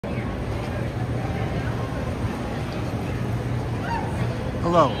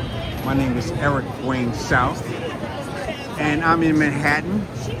Hello, my name is Eric Wayne South, and I'm in Manhattan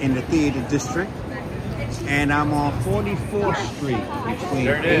in the theater district, and I'm on 44th Street between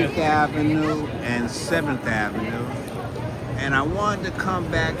 8th Avenue and 7th Avenue, and I wanted to come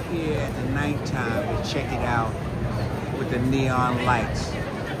back here at the nighttime to check it out with the neon lights.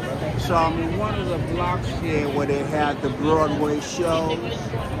 So I'm in one of the blocks here where they had the Broadway shows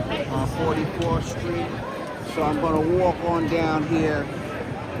on 44th Street. So I'm going to walk on down here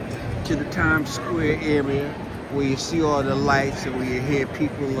to the Times Square area where you see all the lights and where you hear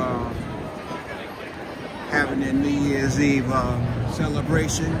people having their New Year's Eve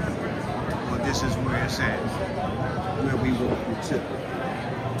celebration. Well, this is where it's at, where we walking to.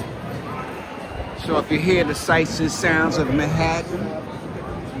 So if you hear the sights and sounds of Manhattan,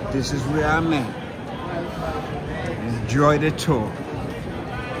 this is where I'm at. Enjoy the tour.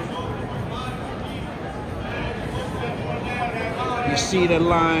 You see the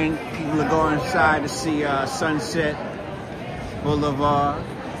line, people are going inside to see Sunset Boulevard.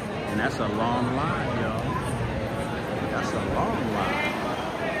 And that's a long line, y'all. That's a long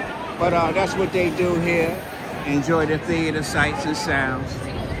line. But that's what they do here. Enjoy the theater sights and sounds.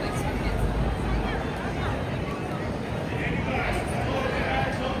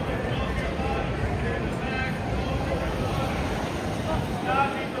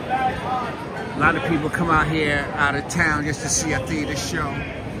 A lot of people come out here out of town just to see a theater show,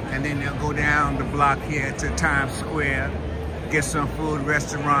 and then they'll go down the block here to Times Square, get some food,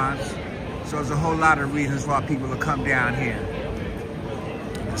 restaurants. So there's a whole lot of reasons why people will come down here.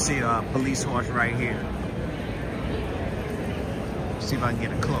 You see a police horse right here. See if I can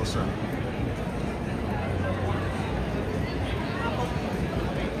get a close-up.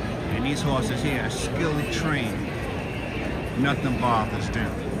 And these horses here are skilled trained. Nothing bothers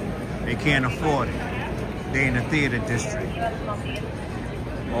them. They can't afford it. They're in the theater district.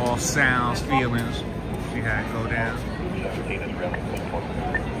 All sounds, feelings. See how it go down?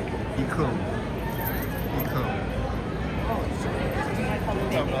 He cool. He cool.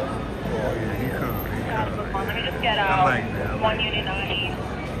 Oh yeah, he cool. He cool. Let me just get I like that. 189.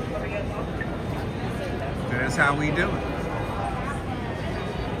 That's how we do it.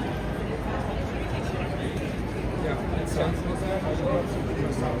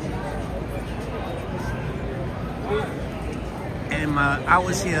 And I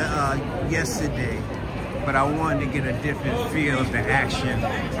was here yesterday, but I wanted to get a different feel of the action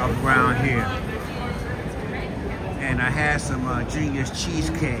around here. And I had some Junior's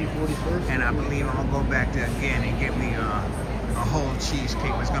cheesecake, and I believe I'm gonna go back there again and get me a whole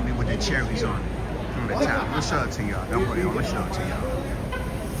cheesecake. It's gonna be with the cherries on it from the top. I'm gonna show it to y'all. Don't worry, I'm gonna show it to y'all.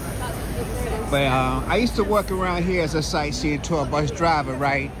 But I used to work around here as a sightseeing tour bus driver,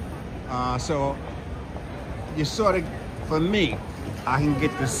 right? So you sort of, for me, I can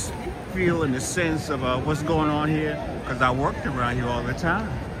get this feel and the sense of what's going on here because I worked around here all the time,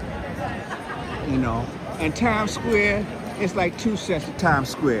 you know. And Times Square, it's like two sets of Times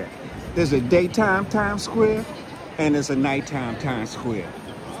Square. There's a daytime Times Square and there's a nighttime Times Square.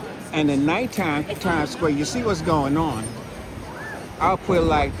 And the nighttime Times Square, you see what's going on. I'll put it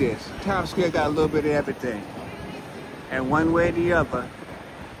like this. Times Square got a little bit of everything. And one way or the other,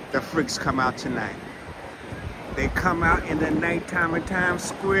 the freaks come out tonight. They come out in the nighttime in Times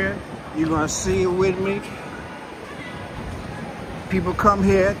Square. You're gonna see it with me. People come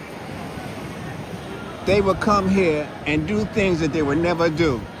here. They will come here and do things that they would never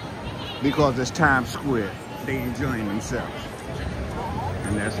do because it's Times Square. They enjoying themselves.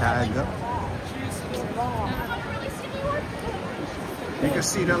 And that's how it goes. You can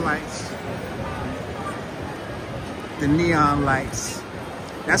see the lights, the neon lights.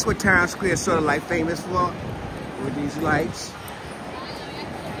 That's what Times Square is sort of like famous for, with these lights.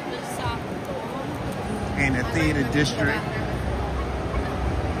 And the theater district.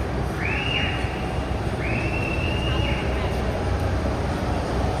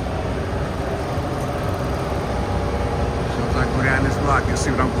 So if I go down this block, you'll see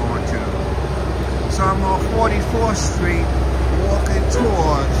what I'm going to. So I'm on 44th Street. Walking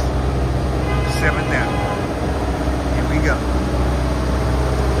towards 7th Avenue. Here we go.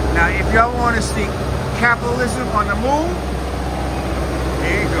 Now, if y'all want to see capitalism on the move,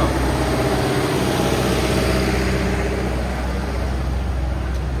 there you go.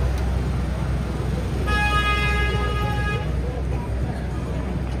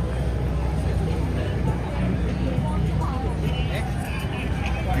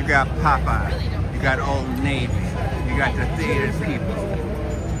 You got Popeye. You got Old Navy. You got the theater people.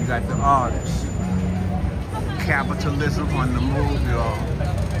 You got the artists. Capitalism on the move, y'all.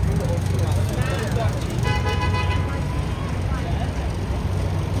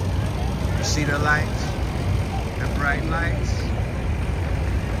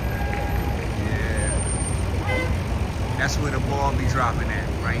 That's where the ball be dropping at,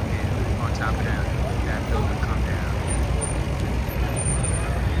 right there, on top of that building come down.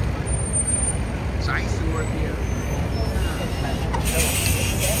 So I used to work here.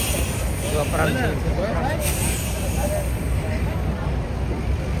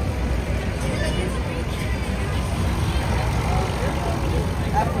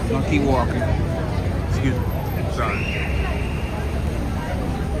 I'm gonna keep walking. Excuse me. Sorry.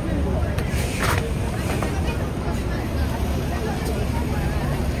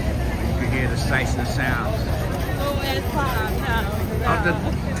 You can hear the sights and the sounds of the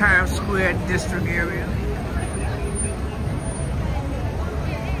Times Square district area.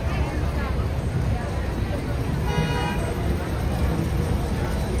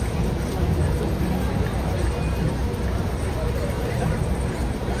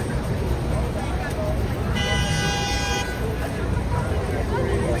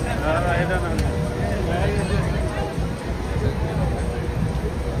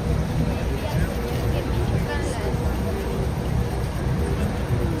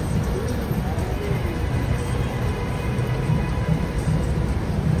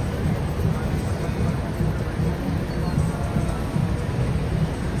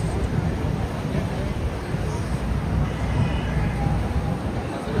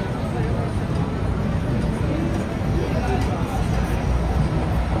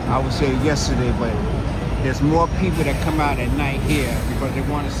 I would say yesterday, but there's more people that come out at night here because they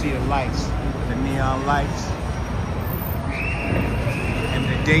want to see the lights, the neon lights. In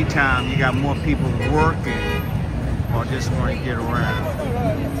the daytime, you got more people working or just want to get around.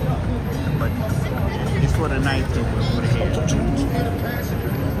 But it's for the night people over here.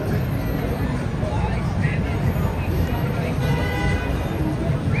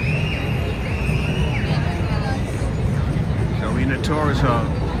 So we're in the tourist hub.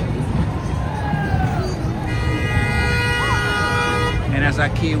 And as I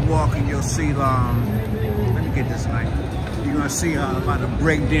keep walking, you'll see, let me get this light. You're gonna see a lot of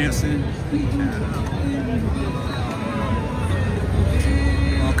break dancing,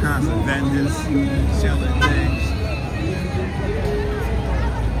 all kinds of vendors selling things.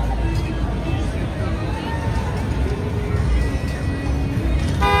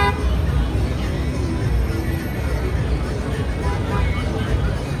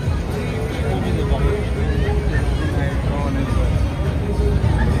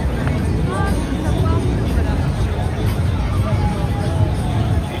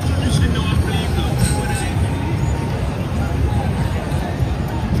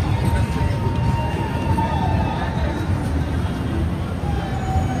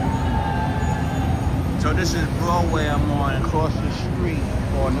 So this is Broadway I'm on, across the street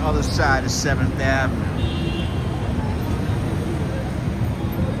on the other side of 7th Avenue.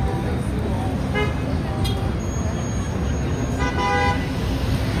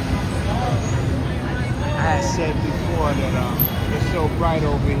 I had said before that it's so bright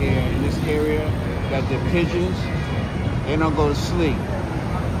over here in this area that the pigeons, they don't go to sleep.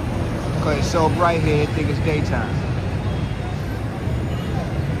 Because it's so bright here, they think it's daytime.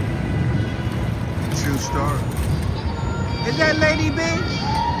 True story. Is that Lady B?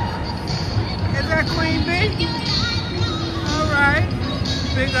 Is that Queen B? All right.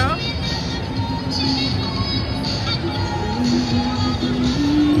 Big up.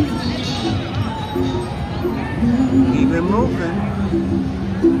 Keep it moving.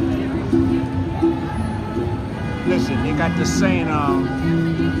 Listen, they got the saying,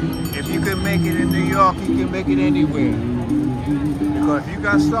 if you can make it in New York, you can make it anywhere. Because if you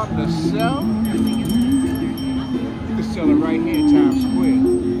got something to sell, you can sell it right here in Times Square.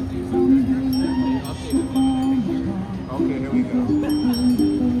 Okay, here we go.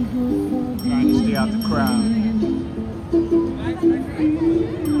 Trying to stay out the crowd.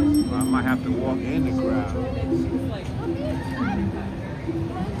 Well, I might have to walk in the crowd.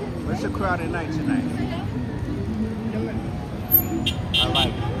 What's the crowd at night tonight? I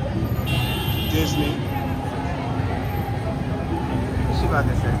like it. Disney. Let's see what I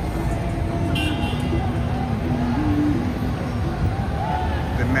can say.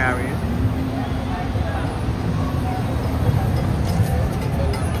 The Marriott.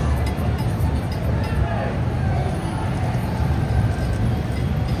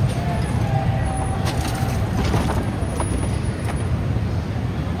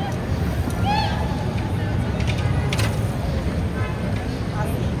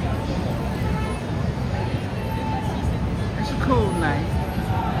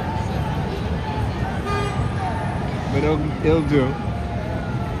 But it'll do.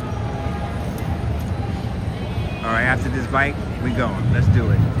 All right, after this bike, we going. Let's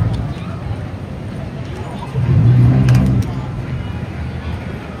do it.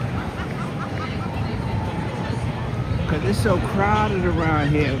 It's so crowded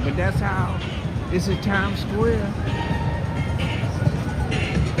around here, but that's how. This is Times Square.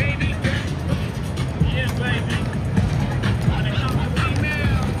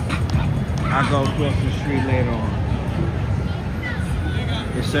 I'll go across the street later on.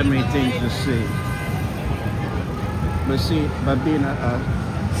 There's so many things to see. But see, by being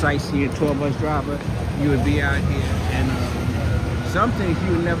a sightseeing tour bus driver, you would be out here and some things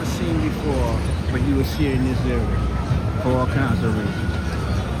you had never seen before, but you would see in this area for all kinds of reasons.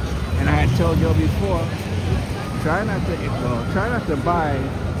 And I had told you before, try not to buy, I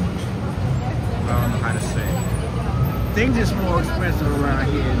don't know how to say it. Things is more expensive around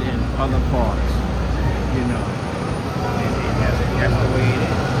here than other parts, you know. And that's the way it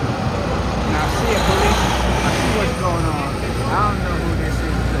is. Now I see a police, I see what's going on. I don't know who this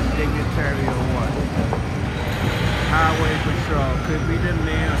is, a dignitary or what. Highway patrol, could be the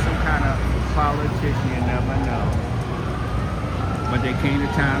mayor or some kind of politician, you never know. But they came to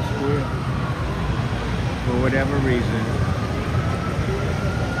Times Square for whatever reason.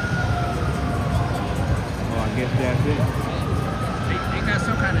 Oh, I guess that's it. They got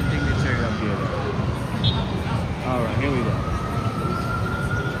some kind of dignitary up here though. All right, here we go.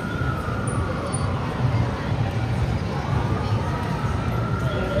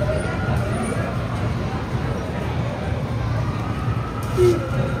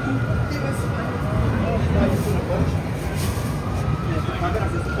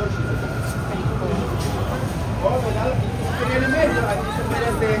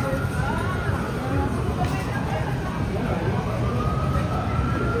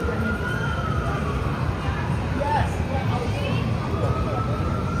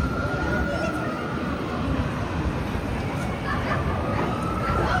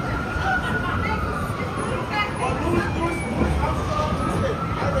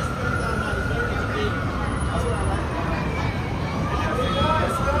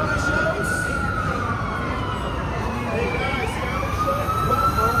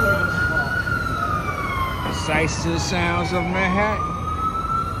 Sights to the sounds of Manhattan,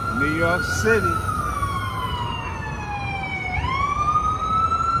 New York City.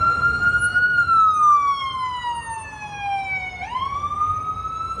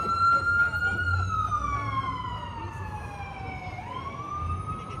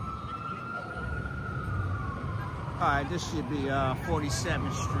 All right, this should be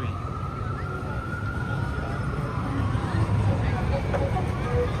 47th Street.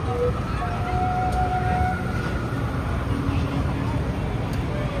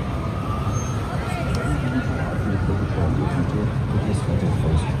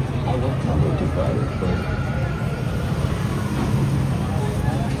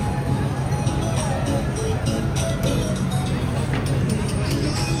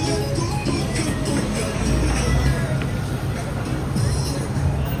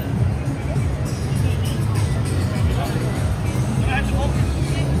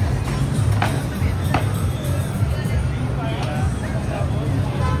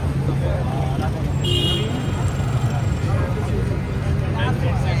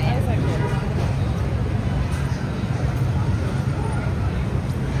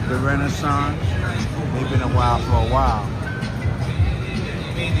 The Renaissance, they've been a while for a while.